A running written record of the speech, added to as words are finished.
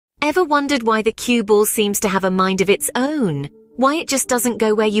Ever wondered why the cue ball seems to have a mind of its own? Why it just doesn't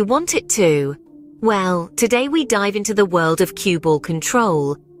go where you want it to? Well, today we dive into the world of cue ball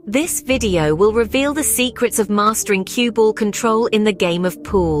control. This video will reveal the secrets of mastering cue ball control in the game of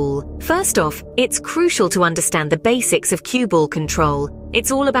pool. First off, it's crucial to understand the basics of cue ball control. It's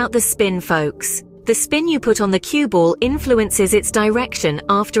all about the spin, folks. The spin you put on the cue ball influences its direction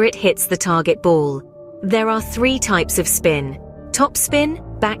after it hits the target ball. There are 3 types of spin: top spin,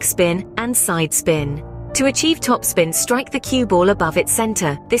 back spin, and side spin. To achieve top spin, strike the cue ball above its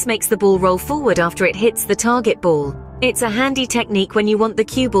center. This makes the ball roll forward after it hits the target ball. It's a handy technique when you want the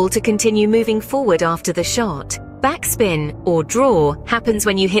cue ball to continue moving forward after the shot. Backspin, or draw, happens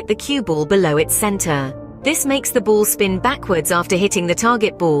when you hit the cue ball below its center. This makes the ball spin backwards after hitting the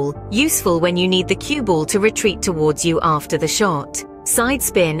target ball, useful when you need the cue ball to retreat towards you after the shot. Side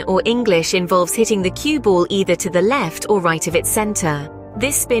spin, or English, involves hitting the cue ball either to the left or right of its center.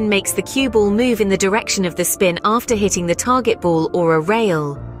 This spin makes the cue ball move in the direction of the spin after hitting the target ball or a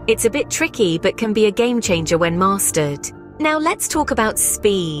rail. It's a bit tricky but can be a game changer when mastered. Now let's talk about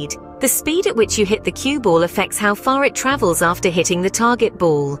speed. The speed at which you hit the cue ball affects how far it travels after hitting the target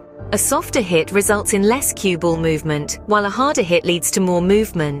ball. A softer hit results in less cue ball movement, while a harder hit leads to more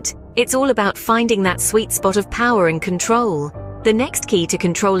movement. It's all about finding that sweet spot of power and control. The next key to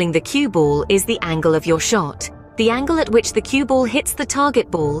controlling the cue ball is the angle of your shot. The angle at which the cue ball hits the target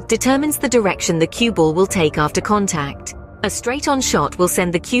ball determines the direction the cue ball will take after contact. A straight-on shot will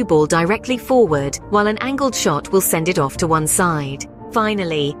send the cue ball directly forward, while an angled shot will send it off to one side.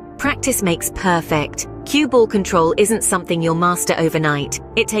 Finally, practice makes perfect. Cue ball control isn't something you'll master overnight.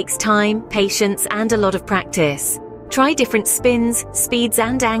 It takes time, patience, and a lot of practice. Try different spins, speeds,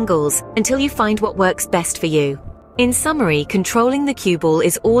 and angles until you find what works best for you. In summary, controlling the cue ball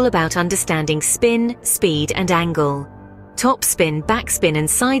is all about understanding spin, speed, and angle. Top spin, backspin, and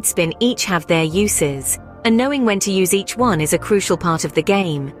side spin each have their uses, and knowing when to use each one is a crucial part of the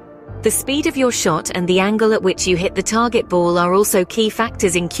game. The speed of your shot and the angle at which you hit the target ball are also key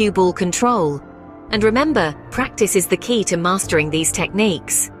factors in cue ball control. And remember, practice is the key to mastering these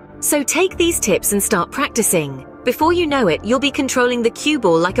techniques. So take these tips and start practicing. Before you know it, you'll be controlling the cue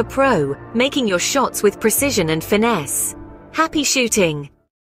ball like a pro, making your shots with precision and finesse. Happy shooting!